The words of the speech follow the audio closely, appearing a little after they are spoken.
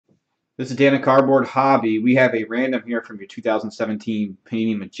This is Dan at Cardboard Hobby. We have a random here from your 2017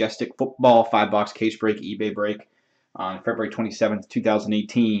 Panini Majestic Football 5-box case break, eBay break on February 27th,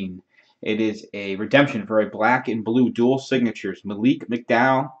 2018. It is a redemption for a black and blue dual signatures. Malik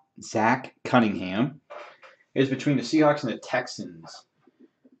McDowell, Zach Cunningham. It is between the Seahawks and the Texans.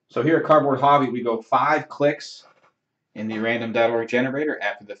 So here at Cardboard Hobby, we go 5 clicks in the random.org generator.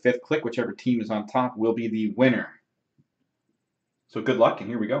 After the 5th click, whichever team is on top will be the winner. So good luck, and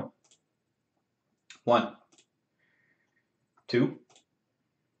here we go. 1, 2,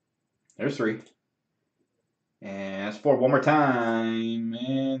 there's 3, and that's 4. One more time,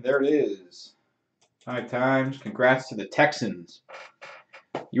 and there it is. 5 times. Congrats to the Texans.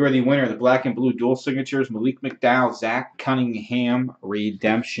 You are the winner of the black and blue dual signatures, Malik McDowell, Zach Cunningham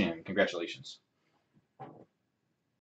redemption. Congratulations.